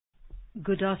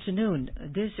Good afternoon.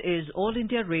 This is All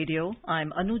India Radio.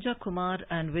 I'm Anuja Kumar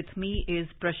and with me is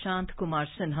Prashant Kumar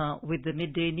Sinha with the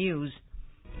Midday News.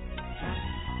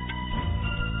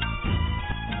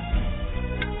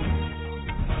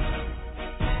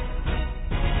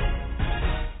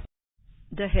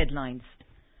 The headlines.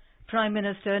 Prime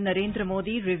Minister Narendra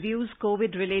Modi reviews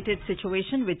COVID-related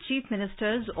situation with Chief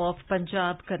Ministers of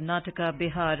Punjab, Karnataka,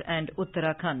 Bihar and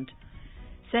Uttarakhand.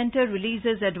 Centre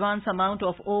releases advance amount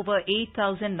of over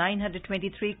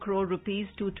 8,923 crore rupees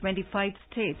to 25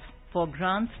 states for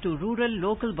grants to rural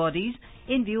local bodies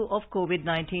in view of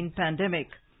COVID-19 pandemic.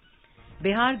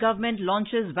 Bihar government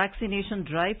launches vaccination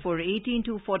drive for 18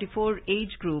 to 44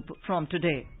 age group from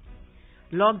today.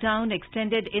 Lockdown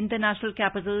extended in the national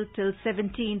capital till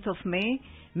 17th of May.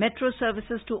 Metro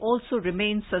services to also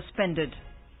remain suspended.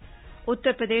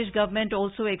 Uttar Pradesh government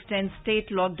also extends state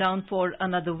lockdown for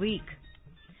another week.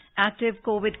 Active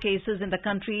COVID cases in the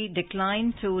country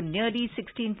declined to nearly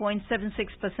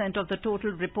 16.76% of the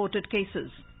total reported cases.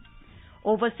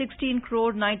 Over 16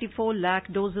 crore 94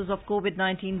 lakh doses of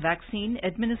COVID-19 vaccine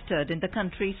administered in the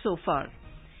country so far.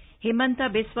 Himanta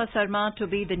Biswa Sarma to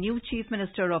be the new Chief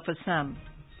Minister of Assam.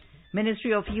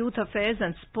 Ministry of Youth Affairs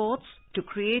and Sports to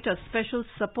create a special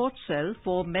support cell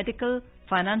for medical,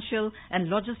 financial and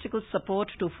logistical support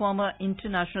to former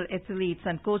international athletes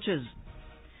and coaches.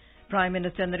 Prime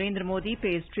Minister Narendra Modi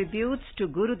pays tributes to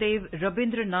Gurudev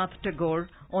Rabindranath Tagore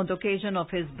on the occasion of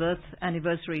his birth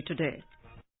anniversary today.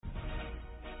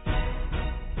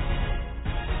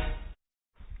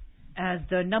 As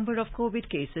the number of COVID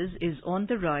cases is on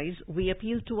the rise, we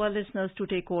appeal to our listeners to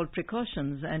take all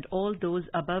precautions and all those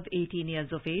above 18 years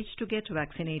of age to get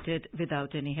vaccinated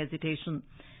without any hesitation.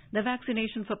 The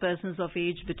vaccination for persons of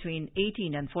age between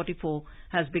 18 and 44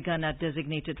 has begun at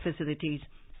designated facilities.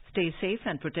 Stay safe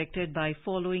and protected by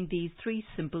following these 3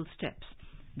 simple steps.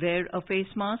 Wear a face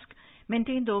mask,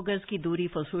 maintain 2 gaz ki duri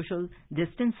for social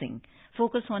distancing,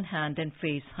 focus on hand and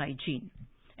face hygiene.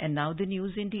 And now the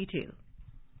news in detail.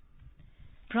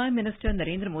 Prime Minister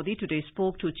Narendra Modi today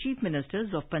spoke to Chief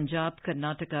Ministers of Punjab,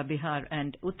 Karnataka, Bihar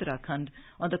and Uttarakhand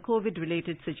on the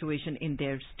COVID-related situation in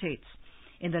their states.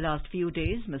 In the last few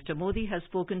days, Mr. Modi has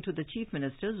spoken to the Chief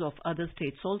Ministers of other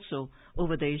states also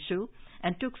over the issue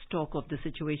and took stock of the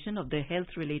situation of their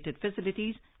health-related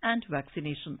facilities and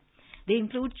vaccination. They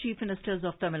include Chief Ministers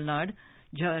of Tamil Nadu,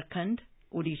 Jharkhand,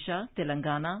 Odisha,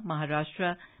 Telangana,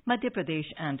 Maharashtra, Madhya Pradesh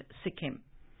and Sikkim.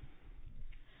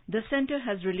 The centre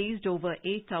has released over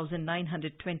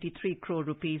 8,923 crore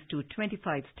rupees to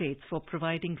 25 states for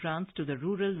providing grants to the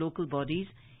rural local bodies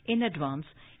in advance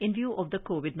in view of the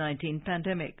COVID-19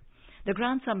 pandemic. The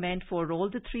grants are meant for all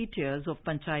the 3 tiers of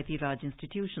Panchayati Raj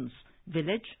institutions,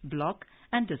 village, block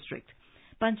and district.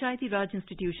 Panchayati Raj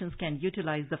institutions can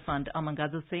utilize the fund, among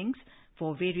other things,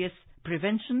 for various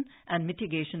prevention and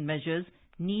mitigation measures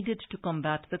needed to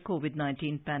combat the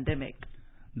COVID-19 pandemic.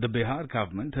 The Bihar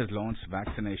government has launched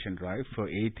vaccination drive for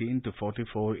 18 to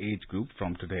 44 age group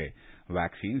from today.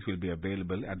 Vaccines will be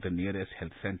available at the nearest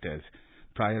health centers.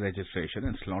 Prior registration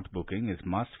and slot booking is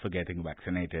must for getting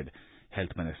vaccinated. Health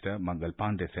Minister Mangal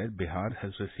Pandey said Bihar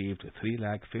has received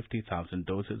 350,000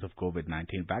 doses of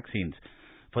COVID-19 vaccines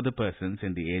for the persons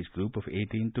in the age group of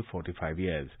 18 to 45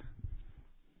 years.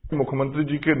 मुख्यमंत्री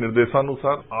जी के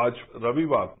निर्देशानुसार आज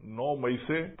रविवार 9 मई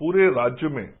से पूरे राज्य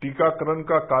में टीकाकरण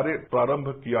का कार्य प्रारंभ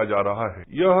किया जा रहा है।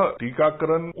 यह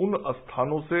टीकाकरण उन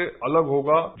स्थानों से अलग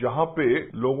होगा जहां पे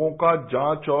लोगों का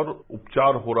जांच और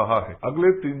उपचार हो रहा है।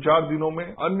 अगले 3-4 दिनों में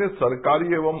अन्य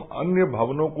सरकारी एवं अन्य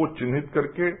भवनों को चिन्हित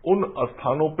करके उन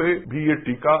स्थानों पे भी ये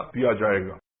टीका दिया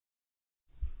जाएगा।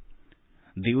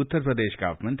 The Uttar Pradesh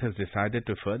government has decided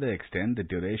to further extend the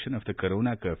duration of the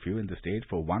corona curfew in the state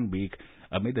for 1 week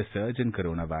amid a surge in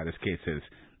coronavirus cases.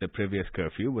 The previous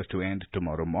curfew was to end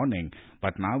tomorrow morning,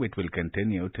 but now it will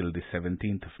continue till the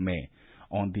 17th of May.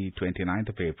 On the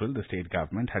 29th of April, the state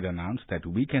government had announced that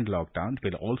weekend lockdown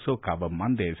will also cover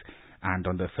Mondays, and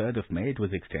on the 3rd of May it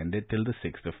was extended till the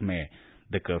 6th of May.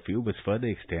 The curfew was further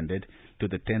extended to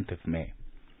the 10th of May.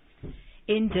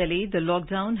 In Delhi, the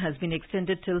lockdown has been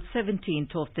extended till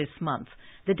 17th of this month.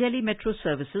 The Delhi metro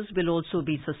services will also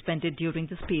be suspended during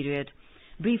this period.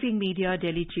 Briefing media,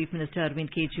 Delhi Chief Minister Arvind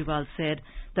Kejriwal said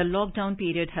the lockdown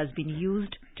period has been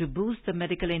used to boost the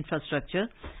medical infrastructure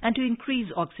and to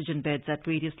increase oxygen beds at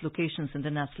various locations in the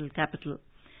national capital.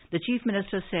 The Chief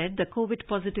Minister said the COVID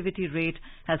positivity rate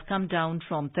has come down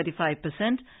from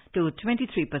 35% to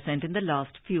 23% in the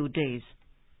last few days.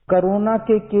 Corona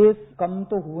के case कम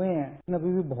तो हुए हैं लेकिन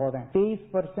अभी भी बहुत हैं।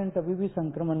 23% अभी भी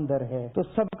संक्रमण दर है। तो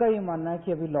सबका ये मानना है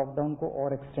कि अभी लॉकडाउन को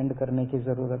और एक्सटेंड करने की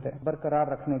जरूरत है,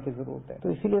 बरकरार रखने की जरूरत है।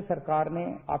 तो इसीलिए सरकार ने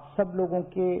आप सब लोगों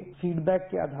के फीडबैक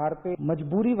के आधार पर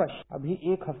मजबूरीवश अभी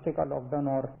 1 हफ्ते का लॉकडाउन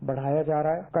और बढ़ाया जा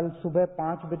रहा है। कल सुबह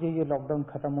 5 बजे ये लॉकडाउन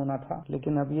खत्म होना था,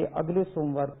 लेकिन अब ये अगले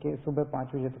सोमवार के सुबह 5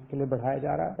 बजे तक के लिए बढ़ाया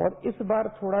जा रहा है और इस बार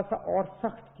थोड़ा सा और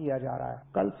सख्त किया जा रहा है।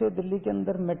 कल से दिल्ली के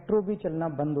अंदर मेट्रो भी चलना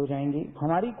बंद हो जाएंगी।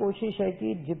 हमारी कोशिश है कि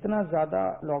जितना ज्यादा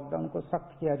लॉकडाउन को सख्त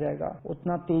किया जाएगा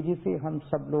उतना तेजी से हम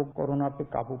सब लोग कोरोना पे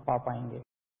काबू पा पाएंगे।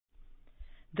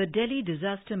 The Delhi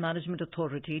Disaster Management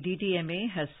Authority, DDMA,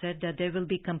 has said that there will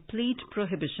be complete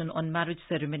prohibition on marriage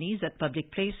ceremonies at public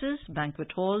places,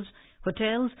 banquet halls,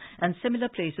 hotels and similar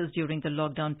places during the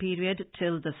lockdown period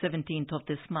till the 17th of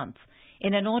this month.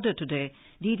 In an order today,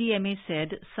 DDMA said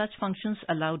such functions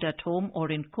allowed at home or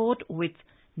in court with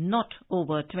not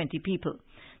over 20 people.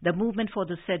 The movement for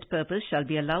the said purpose shall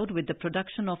be allowed with the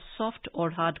production of soft or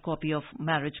hard copy of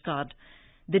marriage card.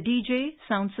 The DJ,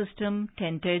 sound system,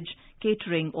 tentage,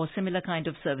 catering or similar kind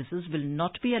of services will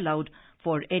not be allowed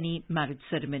for any marriage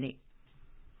ceremony.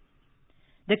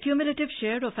 The cumulative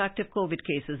share of active COVID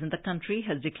cases in the country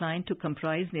has declined to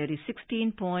comprise nearly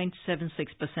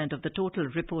 16.76% of the total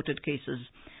reported cases.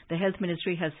 The Health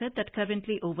Ministry has said that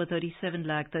currently over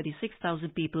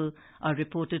 37,36,000 people are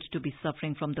reported to be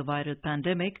suffering from the viral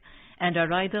pandemic and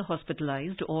are either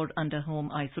hospitalized or under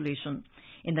home isolation.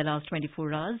 In the last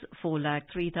 24 hours,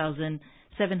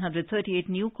 4,03,738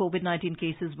 new COVID-19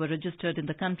 cases were registered in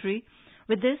the country.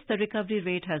 With this, the recovery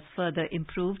rate has further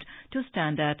improved to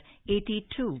stand at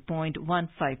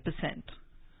 82.15%.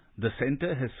 The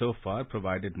centre has so far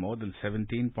provided more than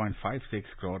 17.56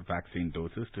 crore vaccine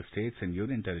doses to states and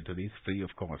union territories free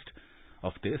of cost.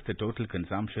 Of this, the total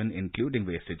consumption, including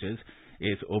wastages,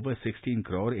 is over 16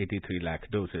 crore 83 lakh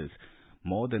doses.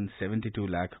 More than 72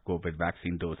 lakh COVID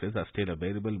vaccine doses are still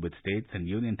available with states and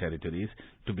union territories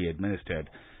to be administered.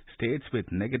 States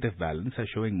with negative balance are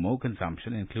showing more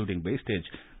consumption, including wastage,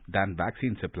 than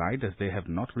vaccine supplied, as they have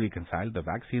not reconciled the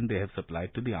vaccine they have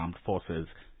supplied to the armed forces.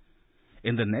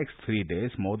 In the next 3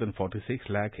 days, more than 46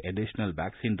 lakh additional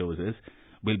vaccine doses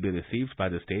will be received by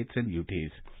the states and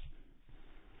UTs.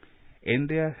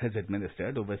 India has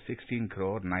administered over 16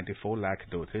 crore 94 lakh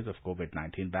doses of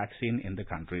COVID-19 vaccine in the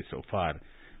country so far.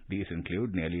 These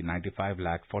include nearly 95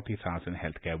 lakh 40,000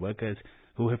 healthcare workers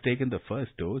who have taken the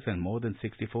first dose and more than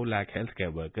 64 lakh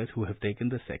healthcare workers who have taken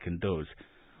the second dose.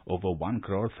 Over 1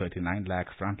 crore 39 lakh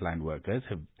frontline workers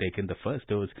have taken the first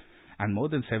dose and more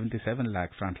than 77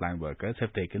 lakh frontline workers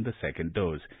have taken the second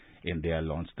dose. India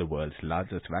launched the world's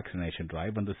largest vaccination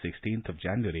drive on the 16th of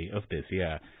January of this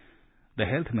year. The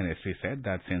Health Ministry said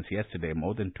that since yesterday,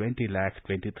 more than 20 lakh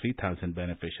 23,000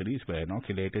 beneficiaries were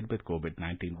inoculated with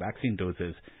COVID-19 vaccine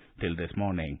doses till this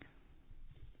morning.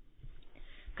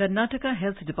 Karnataka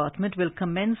Health Department will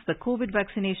commence the COVID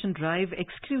vaccination drive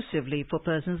exclusively for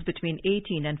persons between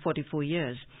 18 and 44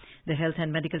 years. The Health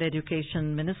and Medical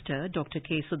Education Minister, Dr.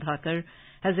 K. Sudhakar,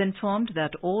 has informed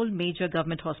that all major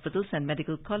government hospitals and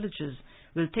medical colleges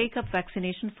will take up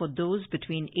vaccination for those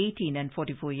between 18 and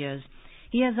 44 years.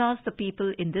 He has asked the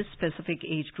people in this specific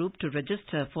age group to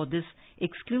register for this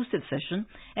exclusive session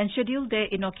and schedule their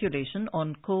inoculation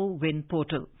on Co-Win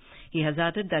portal. He has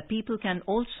added that people can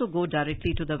also go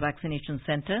directly to the vaccination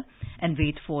center and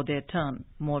wait for their turn.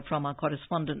 More from our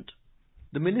correspondent.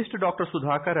 The Minister Dr.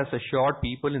 Sudhakar has assured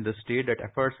people in the state that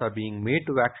efforts are being made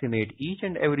to vaccinate each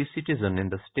and every citizen in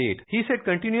the state. He said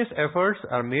continuous efforts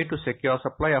are made to secure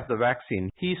supply of the vaccine.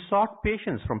 He sought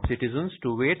patience from citizens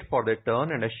to wait for their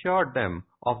turn and assured them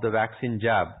of the vaccine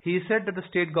jab. He said that the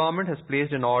state government has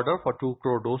placed an order for 2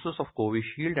 crore doses of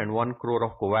Covishield and 1 crore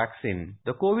of Covaxin.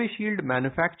 The Covishield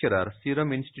manufacturer,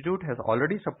 Serum Institute, has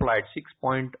already supplied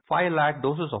 6.5 lakh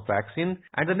doses of vaccine,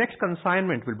 and the next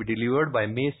consignment will be delivered by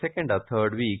May 2nd or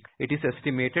 3rd week. It is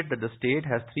estimated that the state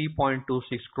has 3.26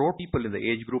 crore people in the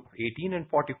age group of 18 and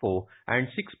 44, and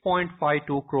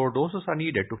 6.52 crore doses are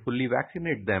needed to fully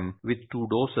vaccinate them with 2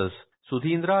 doses.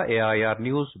 Sudhindra, AIR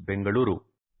News, Bengaluru.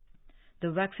 The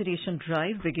vaccination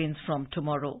drive begins from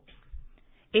tomorrow.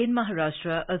 In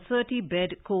Maharashtra, a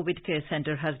 30-bed COVID care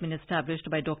center has been established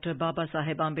by Dr. Baba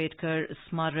Saheb Ambedkar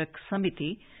Smarak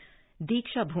Samiti,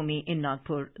 Diksha Bhumi in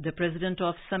Nagpur. The president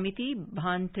of Samiti,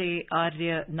 Bhante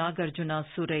Arya Nagarjuna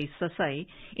Surai Sasai,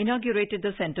 inaugurated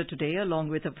the center today along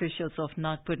with officials of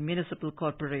Nagpur Municipal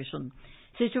Corporation.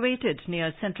 Situated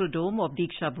near Central Dome of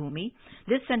Diksha Bhumi,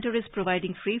 this center is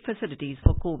providing free facilities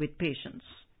for COVID patients.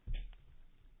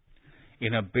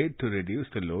 In a bid to reduce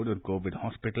the load on COVID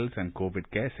hospitals and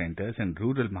COVID care centers in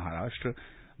rural Maharashtra,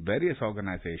 Various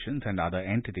organizations and other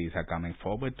entities are coming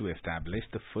forward to establish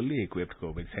the fully equipped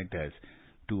COVID centers.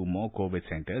 2 more COVID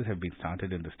centers have been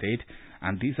started in the state,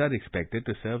 and these are expected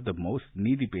to serve the most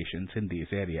needy patients in these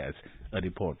areas. A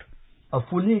report. A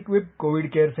fully equipped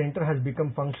COVID care center has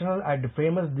become functional at the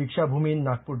famous Diksha Bhumi in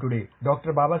Nagpur today.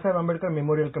 Dr. Babasaheb Ambedkar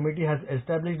Memorial Committee has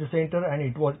established the center and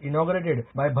it was inaugurated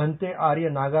by Bhante Arya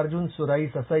Nagarjun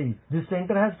Surai Sasai. This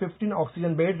center has 15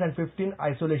 oxygen beds and 15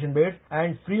 isolation beds,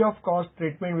 and free of cost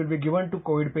treatment will be given to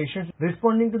COVID patients,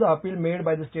 responding to the appeal made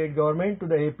by the state government to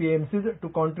the APMCs to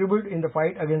contribute in the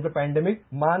fight against the pandemic.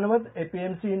 Manavat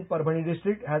APMC in Parbhani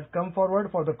district has come forward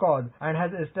for the cause and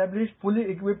has established fully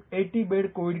equipped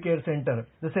 80-bed COVID care center.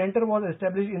 The center was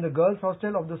established in the girls'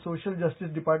 hostel of the Social Justice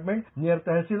Department near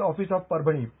Tehsil office of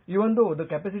Parbhani. Even though the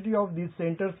capacity of these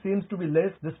centers seems to be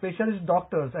less, the specialist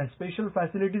doctors and special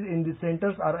facilities in these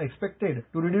centers are expected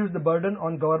to reduce the burden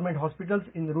on government hospitals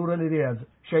in rural areas.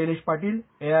 Shailesh Patil,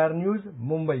 AR News,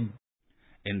 Mumbai.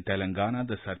 In Telangana,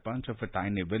 the Sarpanch of a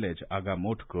tiny village,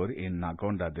 Agamotkur, in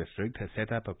Nagonda district, has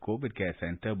set up a COVID care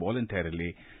center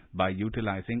voluntarily by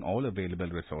utilizing all available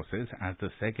resources as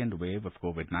the second wave of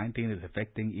COVID-19 is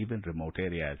affecting even remote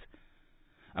areas.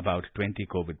 About 20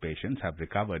 COVID patients have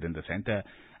recovered in the center,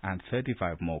 and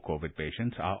 35 more COVID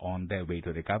patients are on their way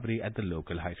to recovery at the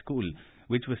local high school,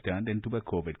 which was turned into a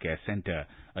COVID care center.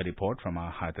 A report from our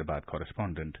Hyderabad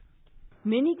correspondent.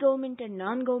 Many government and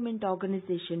non-government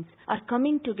organizations are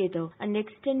coming together and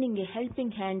extending a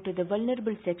helping hand to the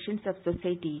vulnerable sections of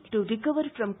society to recover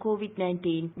from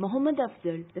COVID-19. Muhammad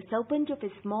Afzal, the Sarpanch of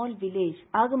a small village,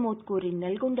 Agamotkur in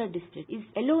Nalgonda district, is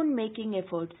alone making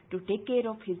efforts to take care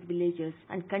of his villagers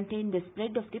and contain the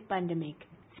spread of the pandemic.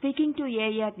 Speaking to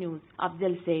AR News,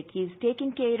 Afzal said he is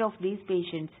taking care of these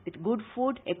patients with good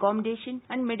food, accommodation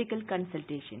and medical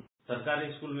consultation. सरकारी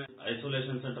school में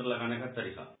isolation centre लगाने का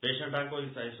तरीका, patient को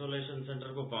इस isolation centre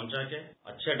को पहुंचा के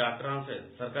अच्छे डॉक्टरों से,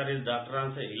 सरकारी डॉक्टरों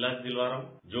से इलाज दिलवा रहा हूँ।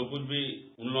 जो कुछ भी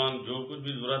उन लोगों जो कुछ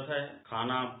भी जरूरत है,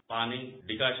 खाना, पानी,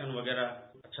 डिकाशन वगैरह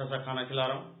अच्छा सा खाना खिला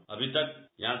रहा हूँ। अभी तक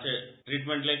यहाँ से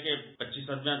ट्रीटमेंट लेके 25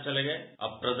 आदमी चले गए,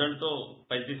 अब प्रेजेंट तो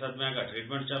 35 आदमी का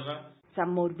ट्रीटमेंट चल रहा है।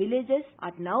 Some more villages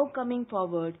are now coming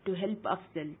forward to help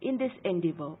Afzal in this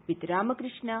endeavor. With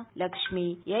Ramakrishna, Lakshmi,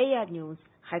 AR News,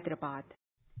 Hyderabad.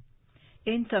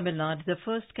 In Tamil Nadu, the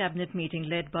first cabinet meeting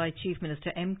led by Chief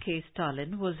Minister M.K.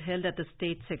 Stalin was held at the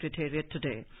State Secretariat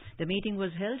today. The meeting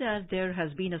was held as there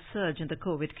has been a surge in the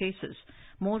COVID cases.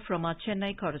 More from our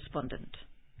Chennai correspondent.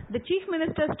 The Chief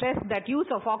Minister stressed that use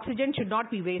of oxygen should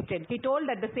not be wasted. He told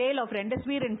that the sale of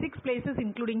Remdesivir in 6 places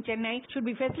including Chennai should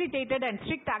be facilitated and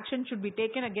strict action should be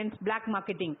taken against black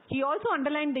marketing. He also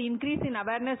underlined the increase in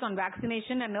awareness on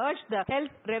vaccination and urged the health,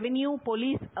 revenue,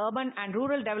 police, urban and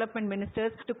rural development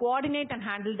ministers to coordinate and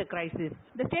handle the crisis.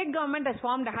 The state government has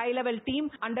formed a high-level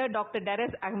team under Dr.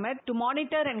 Dares Ahmed to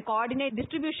monitor and coordinate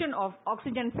distribution of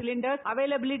oxygen cylinders,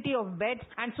 availability of beds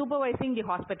and supervising the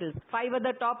hospitals. 5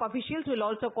 other top officials will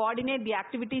also coordinate the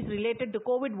activities related to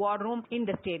COVID war room in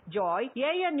the state. Joy,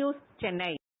 AR News,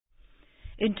 Chennai.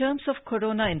 In terms of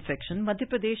corona infection, Madhya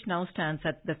Pradesh now stands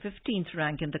at the 15th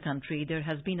rank in the country. There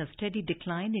has been a steady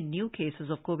decline in new cases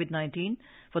of COVID-19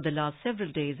 for the last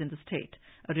several days in the state.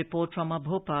 A report from our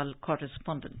Bhopal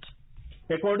correspondent.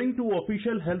 According to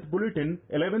official health bulletin,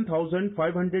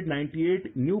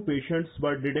 11,598 new patients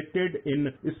were detected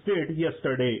in state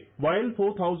yesterday, while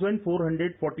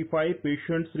 4,445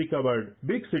 patients recovered.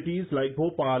 Big cities like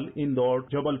Bhopal, Indore,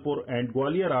 Jabalpur and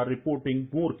Gwalior are reporting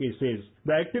more cases.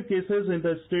 The active cases in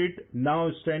the state now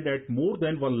stand at more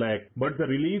than 1 lakh, but the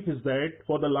relief is that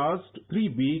for the last 3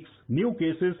 weeks, new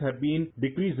cases have been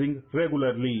decreasing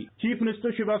regularly. Chief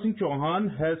Minister Shivraj Singh Chauhan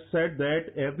has said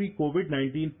that every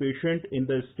COVID-19 patient in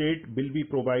the state will be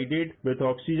provided with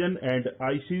oxygen and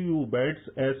ICU beds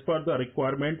as per the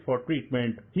requirement for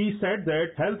treatment. He said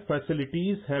that health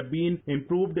facilities have been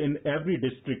improved in every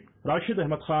district. Rashid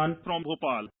Ahmed Khan from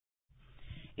Bhopal.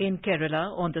 In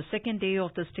Kerala, on the second day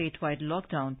of the statewide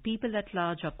lockdown, people at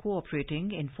large are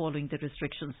cooperating in following the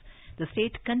restrictions. The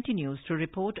state continues to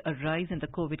report a rise in the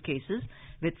COVID cases,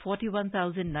 with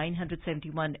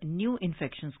 41,971 new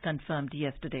infections confirmed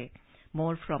yesterday.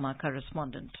 More from our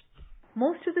correspondent.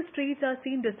 Most of the streets are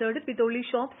seen deserted with only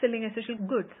shops selling essential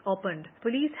goods opened.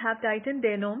 Police have tightened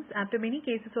their norms after many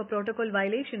cases of protocol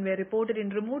violation were reported in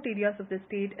remote areas of the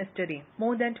state yesterday.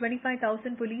 More than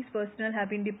 25,000 police personnel have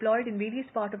been deployed in various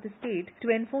parts of the state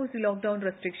to enforce the lockdown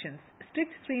restrictions.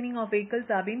 strict screening of vehicles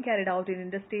are being carried out in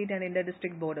interstate and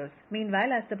inter-district borders.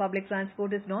 Meanwhile, as the public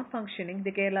transport is not functioning,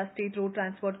 the Kerala State Road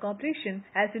Transport Corporation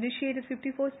has initiated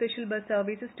 54 special bus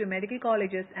services to medical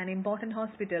colleges and important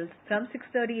hospitals from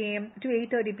 6:30 a.m. to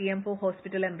 8:30 p.m. for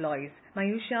hospital employees.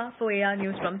 Mayusha for AR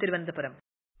News from Thiruvananthapuram.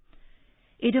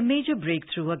 In a major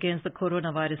breakthrough against the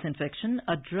coronavirus infection,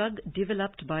 a drug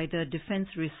developed by the Defence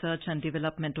Research and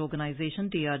Development Organisation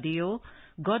 (DRDO)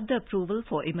 got the approval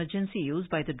for emergency use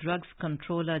by the Drugs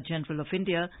Controller General of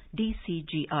India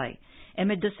 (DCGI).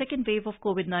 Amid the second wave of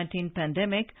COVID-19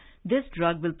 pandemic, this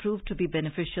drug will prove to be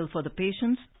beneficial for the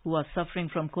patients who are suffering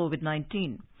from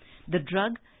COVID-19. The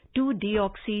drug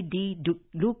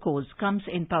 2-deoxy-D-glucose comes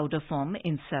in powder form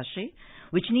in sachet,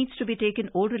 which needs to be taken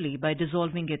orally by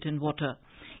dissolving it in water.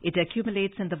 It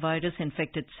accumulates in the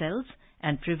virus-infected cells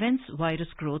and prevents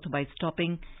virus growth by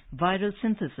stopping viral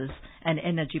synthesis and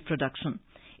energy production.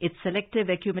 Its selective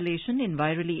accumulation in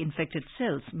virally infected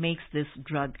cells makes this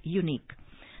drug unique.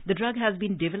 The drug has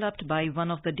been developed by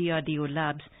one of the DRDO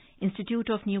labs, Institute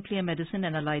of Nuclear Medicine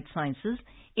and Allied Sciences,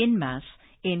 in Mass,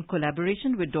 in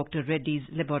collaboration with Dr. Reddy's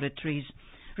laboratories.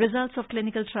 Results of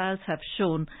clinical trials have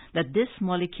shown that this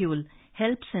molecule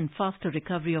helps in faster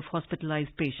recovery of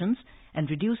hospitalized patients and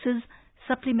reduces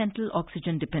supplemental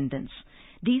oxygen dependence.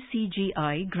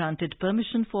 DCGI granted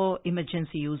permission for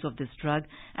emergency use of this drug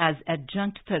as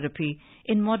adjunct therapy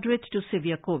in moderate to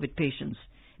severe COVID patients.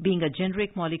 Being a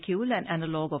generic molecule and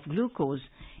analog of glucose,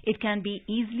 it can be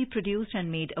easily produced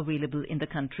and made available in the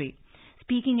country.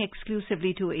 Speaking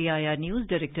exclusively to AIR News,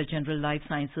 Director General Life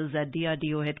Sciences at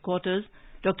DRDO headquarters,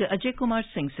 Dr. Ajay Kumar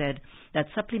Singh said that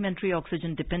supplementary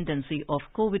oxygen dependency of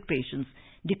COVID patients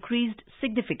decreased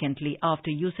significantly after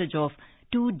usage of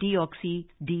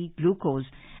 2-deoxy-D-glucose,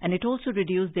 and it also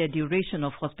reduced their duration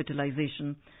of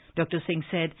hospitalization. Dr. Singh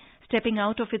said, stepping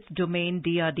out of its domain,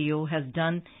 DRDO has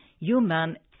done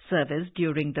human service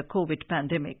during the COVID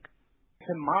pandemic.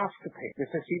 Mask थे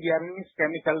जैसे CBR means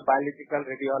chemical, biological,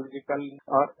 radiological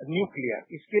और nuclear,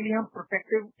 इसके लिए हम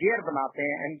protective gear बनाते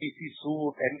हैं, NBC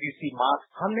suit, NBC mask.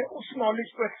 हमने उस नॉलेज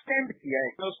को एक्सटेंड किया है,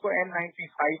 उसको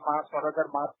N95 मास्क और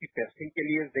अदर मास्क की टेस्टिंग के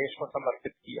लिए देश को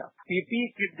समर्पित किया. PPE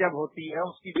किट जब होती है,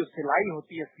 उसकी जो सिलाई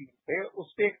होती है सीट पे,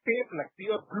 उस पे एक टेप लगती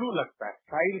है और ग्लू लगता है.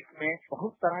 फाइल्स में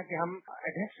बहुत तरह के हम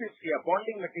एडहेसिव्स या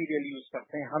बॉन्डिंग मटेरियल यूज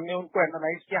करते हैं. हमने उनको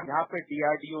एनालाइज किया, जहाँ पे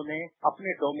DRDO ने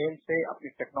अपने डोमेन से,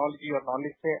 अपनी टेक्नोलॉजी और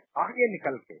नॉलेज से आगे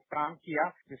निकल के काम किया,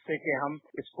 जिससे कि हम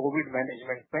इस कोविड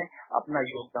मैनेजमेंट में अपना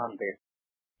योगदान दें.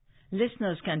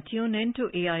 Listeners can tune in to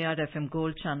AIR FM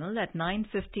Gold channel at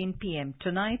 9:15 p.m.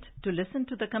 tonight to listen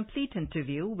to the complete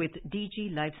interview with DG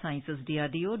Life Sciences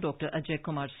DRDO Dr. Ajay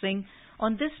Kumar Singh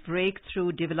on this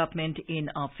breakthrough development in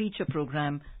our feature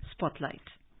program Spotlight.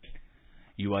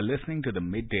 You are listening to the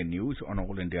Midday News on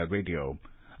All India Radio.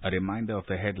 A reminder of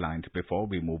the headlines before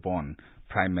we move on.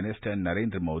 Prime Minister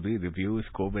Narendra Modi reviews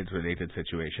COVID-related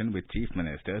situation with Chief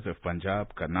Ministers of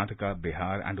Punjab, Karnataka,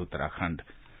 Bihar and Uttarakhand.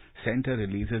 Centre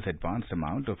releases advanced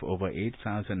amount of over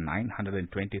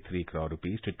 8,923 crore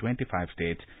rupees to 25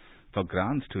 states for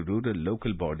grants to rural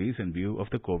local bodies in view of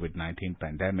the COVID-19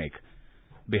 pandemic.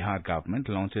 Bihar government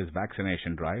launches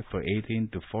vaccination drive for 18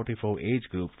 to 44 age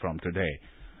group from today.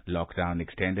 Lockdown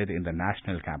extended in the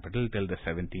national capital till the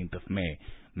 17th of May.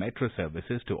 Metro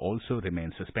services to also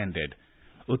remain suspended.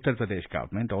 Uttar Pradesh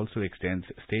government also extends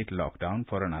state lockdown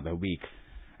for another week.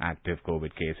 Active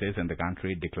COVID cases in the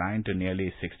country declined to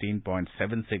nearly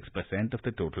 16.76% of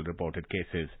the total reported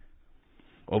cases.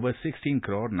 Over 16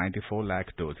 crore 94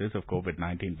 lakh doses of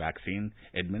COVID-19 vaccine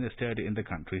administered in the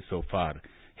country so far.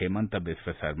 Hemanta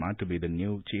Biswa Sarma to be the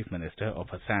new Chief Minister of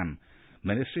Assam.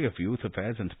 Ministry of Youth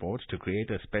Affairs and Sports to create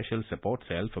a special support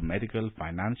cell for medical,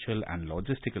 financial and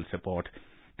logistical support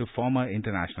to former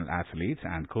international athletes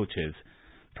and coaches.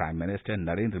 Prime Minister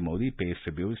Narendra Modi pays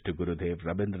tributes to Gurudev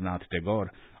Rabindranath Tagore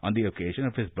on the occasion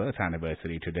of his birth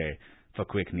anniversary today. For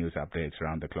quick news updates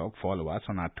around the clock, follow us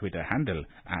on our Twitter handle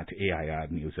at AIR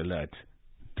News Alert.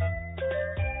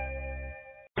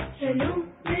 चलो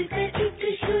मिलकर एक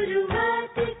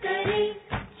शुरुआत करें,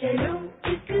 चलो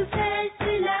एक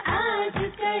फैसला आज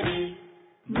करें,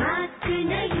 मास्क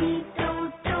नहीं तो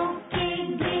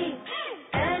टोकेंगे,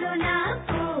 कोरोना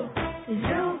को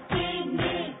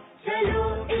रोकेंगे, चलो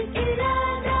एक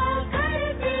इरादा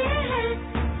करते हैं,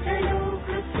 चलो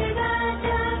कुछ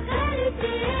वादा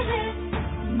करते हैं,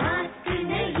 मास्क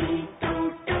नहीं तो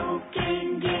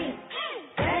टोकेंगे,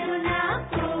 कोरोना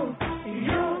को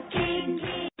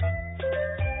रोकेंगे.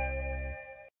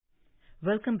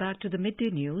 Welcome back to the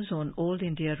Midday News on All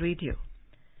India Radio.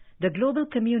 The global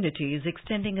community is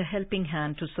extending a helping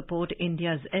hand to support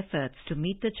India's efforts to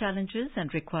meet the challenges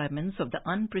and requirements of the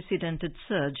unprecedented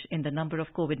surge in the number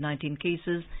of COVID-19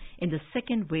 cases in the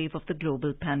second wave of the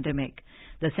global pandemic.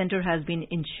 The Centre has been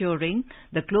ensuring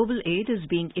the global aid is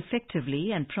being effectively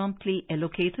and promptly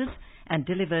allocated and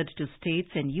delivered to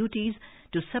states and UTs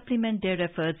to supplement their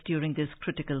efforts during this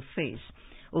critical phase.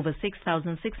 Over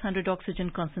 6,600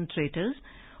 oxygen concentrators,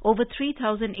 over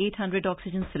 3,800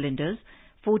 oxygen cylinders,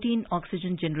 14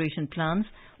 oxygen generation plants,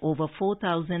 over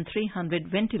 4,300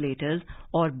 ventilators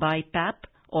or BiPAP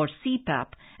or CPAP,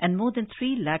 and more than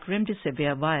 3 lakh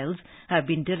remdesivir vials have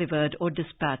been delivered or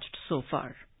dispatched so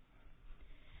far.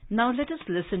 Now let us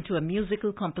listen to a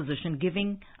musical composition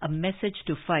giving a message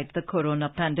to fight the corona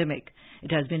pandemic.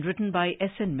 It has been written by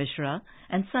S.N. Mishra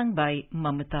and sung by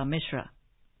Mamata Mishra.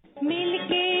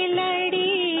 मिलके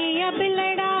लड़ी अब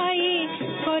लड़ाई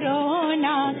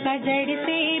corona का जड़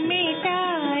से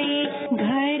मिटाई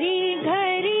घड़ी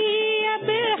घड़ी अब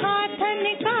हाथन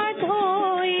का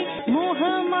धोई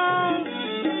मुहमा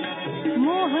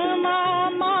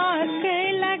मास्क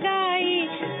लगाई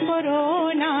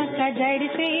कोरोना का जड़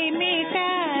से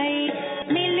मिटाई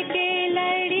मिलके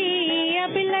लड़ी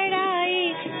अब लड़ाई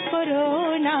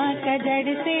कोरोना का जड़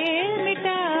से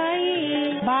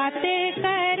मिटाई बातें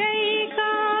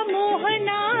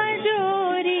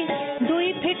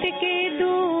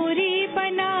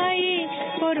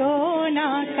कोरोना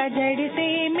का जड़ से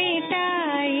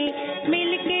मिटाई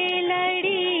मिलके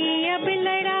लड़ी अब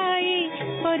लड़ाई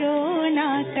कोरोना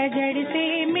का जड़ से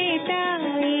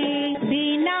मिटाई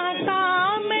बिना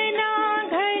काम ना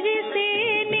घर से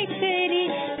निकली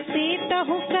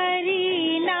सीतहु करी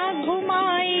ना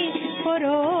घुमाई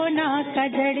कोरोना का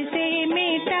जड़ से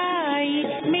मिटाई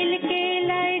मिलके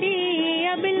लड़ी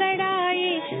अब लड़ाई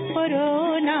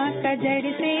कोरोना का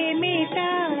जड़ से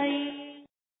मिटाई.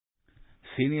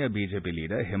 Senior BJP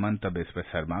leader Himanta Biswa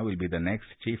Sarma will be the next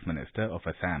Chief Minister of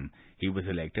Assam. He was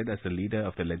elected as the leader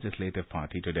of the Legislative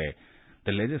Party today.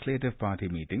 The Legislative Party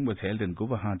meeting was held in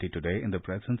Guwahati today in the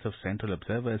presence of Central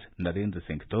Observers Narendra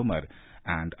Singh Tomar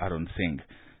and Arun Singh.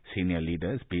 Senior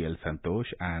leaders P.L.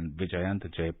 Santosh and Vijayant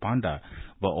Jay Panda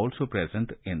were also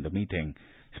present in the meeting.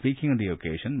 Speaking on the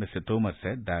occasion, Mr. Tomar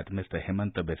said that Mr.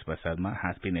 Himanta Biswa Sarma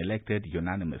has been elected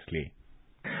unanimously.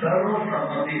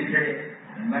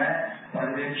 मैं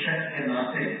पर्यवेक्षक के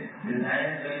नाते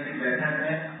विधायक दल की बैठक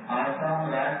में आसाम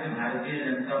राज्य भारतीय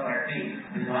जनता पार्टी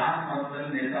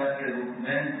विधानमंडल नेता के रूप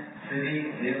में श्री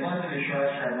हेमंत बिस्वा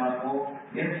शर्मा को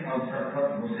इस अवसर पर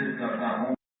घोषित करता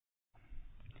हूं.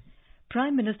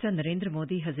 Prime Minister Narendra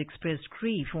Modi has expressed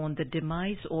grief on the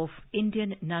demise of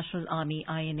Indian National Army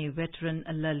INA veteran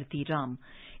Lalti Ram.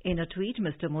 In a tweet,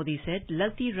 Mr. Modi said,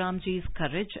 Lalti Ramji's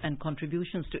courage and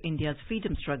contributions to India's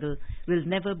freedom struggle will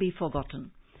never be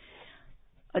forgotten.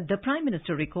 The Prime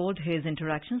Minister recalled his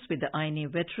interactions with the INA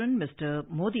veteran. Mr.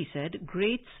 Modi said,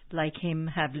 greats like him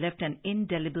have left an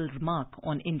indelible mark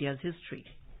on India's history.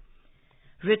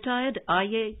 Retired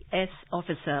IAS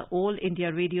officer, All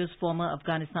India Radio's former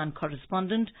Afghanistan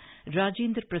correspondent,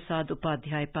 Rajendra Prasad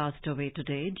Upadhyay passed away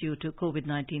today due to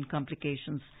COVID-19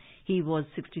 complications. He was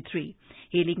 63.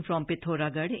 Hailing from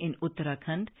Pithoragarh in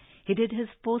Uttarakhand, he did his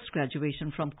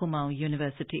post-graduation from Kumaon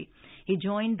University. He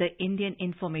joined the Indian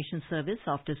Information Service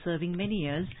after serving many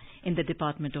years in the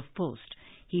Department of Post.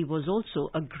 He was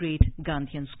also a great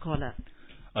Gandhian scholar.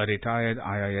 A retired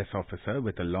IAS officer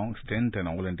with a long stint in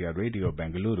All India Radio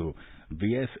Bengaluru,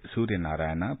 V.S.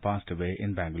 Suryanarayana, passed away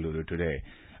in Bengaluru today.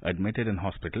 Admitted in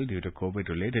hospital due to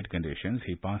COVID-related conditions,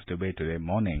 he passed away today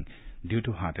morning due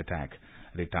to heart attack.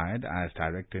 Retired as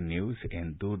Director News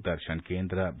in Doordarshan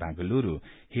Kendra, Bengaluru,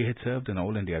 he had served in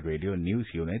All India Radio News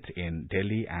units in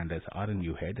Delhi and as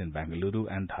RNU head in Bengaluru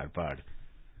and Dharwad.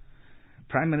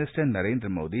 Prime Minister Narendra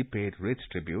Modi paid rich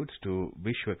tributes to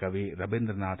Vishwakavi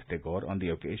Rabindranath Tagore on the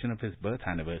occasion of his birth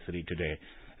anniversary today.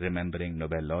 Remembering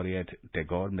Nobel laureate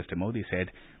Tagore, Mr. Modi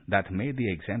said that may the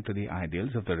exemplary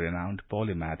ideals of the renowned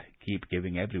polymath keep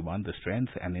giving everyone the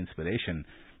strength and inspiration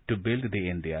to build the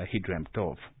India he dreamt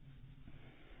of.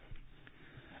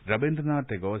 Rabindranath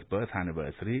Tagore's birth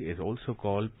anniversary is also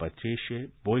called Pachishe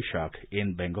Boishakh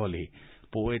in Bengali.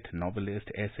 Poet, novelist,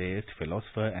 essayist,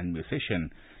 philosopher and musician,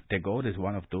 Tagore is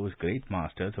one of those great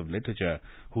masters of literature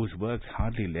whose works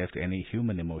hardly left any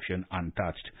human emotion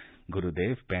untouched.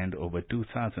 Gurudev penned over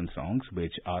 2,000 songs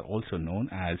which are also known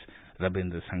as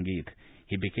Rabindra Sangeet.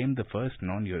 He became the first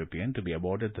non-European to be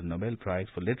awarded the Nobel Prize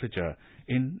for Literature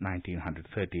in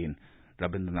 1913.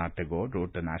 Rabindranath Tagore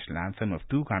wrote the national anthem of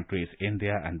two countries,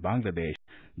 India and Bangladesh,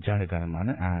 Jana Gana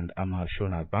Mana and Amar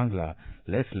Shonar Bangla.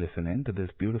 Let's listen in to this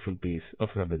beautiful piece of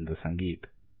Rabindra Sangeet.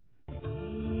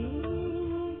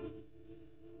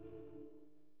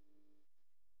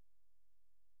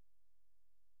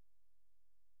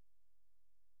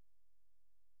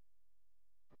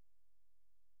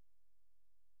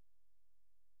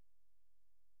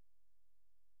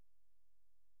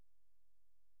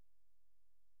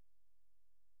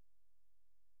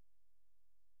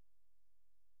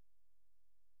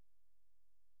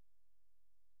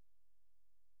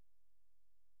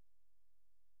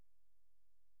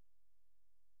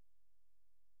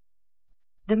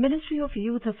 The Ministry of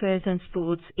Youth Affairs and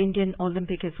Sports, Indian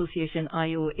Olympic Association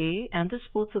IOA and the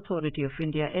Sports Authority of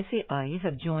India SAI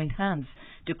have joined hands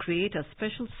to create a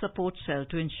special support cell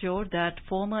to ensure that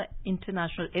former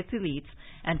international athletes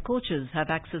and coaches have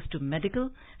access to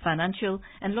medical, financial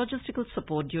and logistical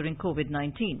support during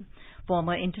COVID-19.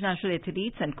 Former international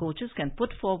athletes and coaches can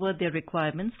put forward their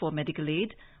requirements for medical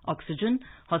aid, oxygen,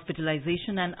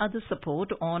 hospitalization and other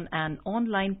support on an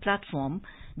online platform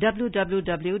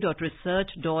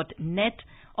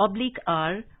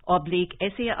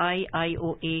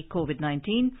www.research.net/r/SAI-IOA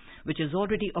COVID-19, which is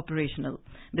already operational.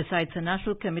 Besides a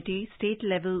national committee,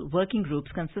 state-level working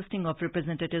groups consisting of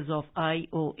representatives of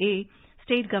IOA,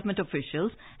 state government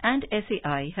officials and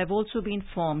SAI have also been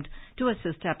formed to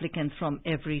assist applicants from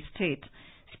every state.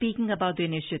 Speaking about the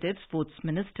initiative, Sports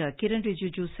Minister Kiren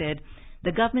Rijiju said,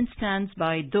 "The government stands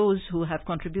by those who have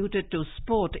contributed to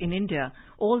sport in India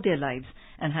all their lives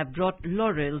and have brought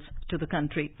laurels to the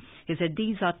country." He said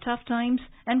these are tough times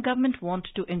and government want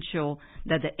to ensure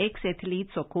that the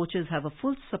ex-athletes or coaches have a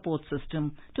full support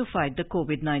system to fight the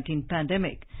COVID-19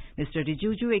 pandemic. Mr.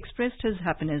 Rijiju expressed his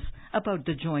happiness about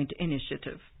the joint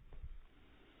initiative.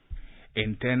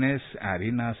 In tennis,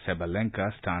 Aryna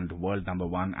Sabalenka stunned world number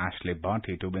 1 Ashley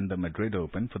Barty to win the Madrid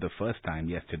Open for the first time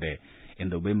yesterday. In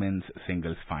the women's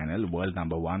singles final, world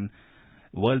number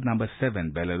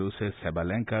 7 Belarus's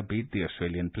Sabalenka beat the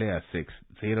Australian player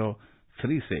 6-0,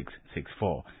 3-6,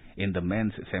 6-4. In the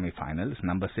men's semi-finals,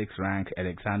 number 6 ranked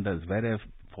Alexander Zverev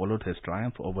followed his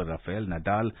triumph over Rafael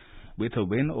Nadal with a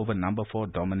win over number 4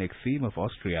 Dominic Thiem of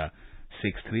Austria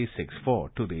 6-3, 6-4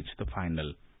 to reach the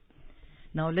final.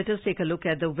 Now let us take a look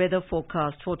at the weather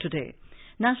forecast for today.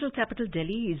 National capital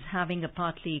Delhi is having a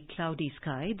partly cloudy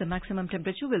sky. The maximum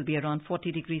temperature will be around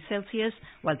 40 degrees Celsius,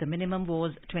 while the minimum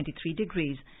was 23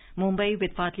 degrees. Mumbai,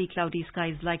 with partly cloudy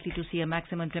skies, likely to see a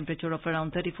maximum temperature of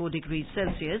around 34 degrees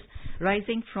Celsius,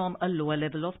 rising from a lower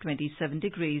level of 27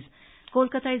 degrees.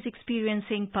 Kolkata is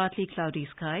experiencing partly cloudy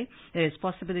sky. There is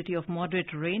possibility of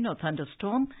moderate rain or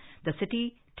thunderstorm. The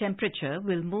city temperature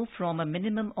will move from a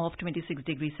minimum of 26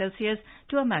 degrees Celsius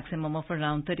to a maximum of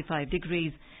around 35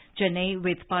 degrees. Chennai,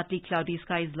 with partly cloudy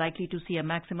skies, likely to see a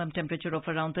maximum temperature of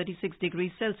around 36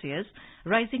 degrees Celsius,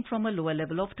 rising from a lower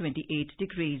level of 28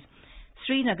 degrees.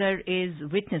 Srinagar is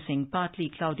witnessing partly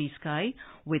cloudy sky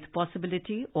with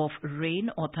possibility of rain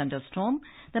or thunderstorm.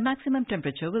 The maximum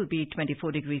temperature will be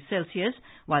 24 degrees Celsius,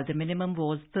 while the minimum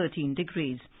was 13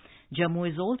 degrees. Jammu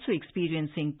is also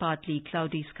experiencing partly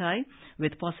cloudy sky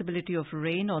with possibility of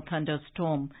rain or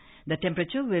thunderstorm. The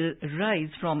temperature will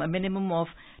rise from a minimum of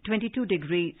 22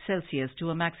 degrees Celsius to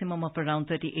a maximum of around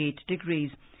 38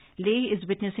 degrees. Leh is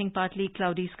witnessing partly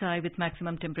cloudy sky with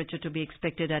maximum temperature to be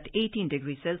expected at 18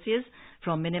 degrees Celsius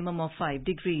from minimum of 5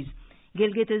 degrees.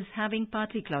 Gilgit is having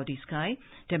partly cloudy sky.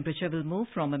 Temperature will move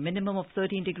from a minimum of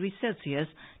 13 degrees Celsius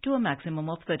to a maximum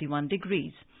of 31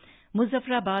 degrees.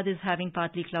 Muzaffarabad is having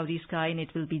partly cloudy sky and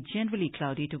it will be generally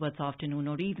cloudy towards afternoon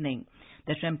or evening.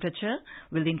 The temperature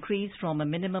will increase from a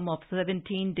minimum of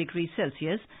 17 degrees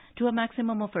Celsius to a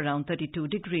maximum of around 32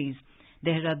 degrees.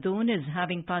 Dehradun is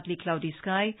having partly cloudy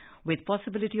sky with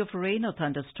possibility of rain or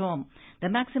thunderstorm. The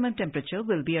maximum temperature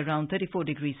will be around 34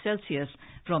 degrees Celsius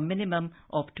from minimum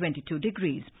of 22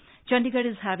 degrees. Chandigarh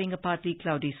is having a partly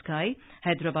cloudy sky.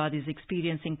 Hyderabad is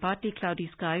experiencing partly cloudy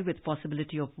sky with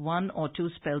possibility of 1 or 2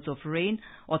 spells of rain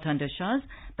or thunder showers.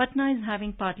 Patna is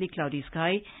having partly cloudy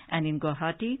sky, and in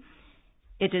Guwahati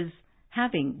it is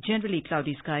having generally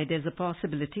cloudy sky. There's a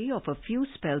possibility of a few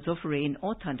spells of rain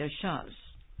or thunder showers.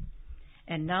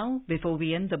 And now, before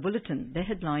we end the bulletin, the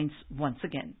headlines once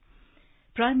again.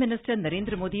 Prime Minister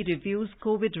Narendra Modi reviews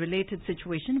COVID-related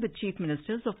situation with Chief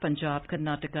Ministers of Punjab,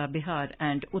 Karnataka, Bihar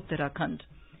and Uttarakhand.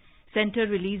 Centre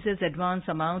releases advance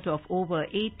amount of over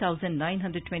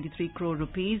 8,923 crore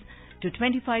rupees to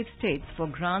 25 states for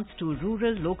grants to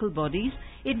rural local bodies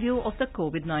in view of the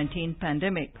COVID-19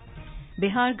 pandemic.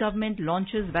 Bihar government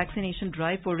launches vaccination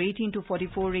drive for 18 to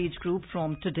 44 age group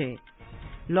from today.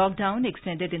 Lockdown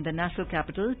extended in the national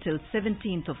capital till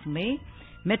 17th of May.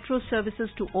 Metro services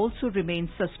to also remain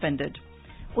suspended.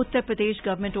 Uttar Pradesh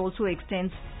government also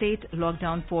extends state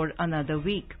lockdown for another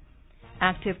week.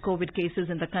 Active COVID cases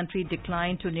in the country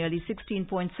declined to nearly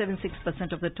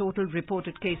 16.76% of the total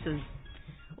reported cases.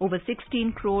 Over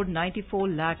 16 crore 94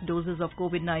 lakh doses of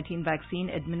COVID-19 vaccine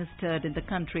administered in the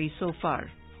country so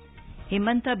far.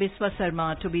 Himanta Biswa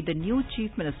Sarma to be the new Chief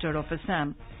Minister of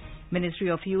Assam. Ministry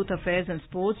of Youth Affairs and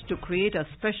Sports to create a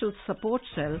special support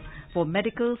cell for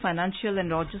medical, financial and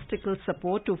logistical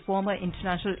support to former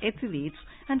international athletes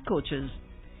and coaches.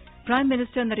 Prime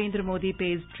Minister Narendra Modi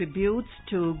pays tributes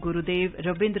to Gurudev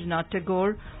Rabindranath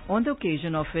Tagore on the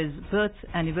occasion of his birth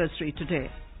anniversary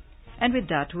today. And with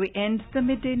that, we end the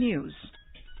midday news.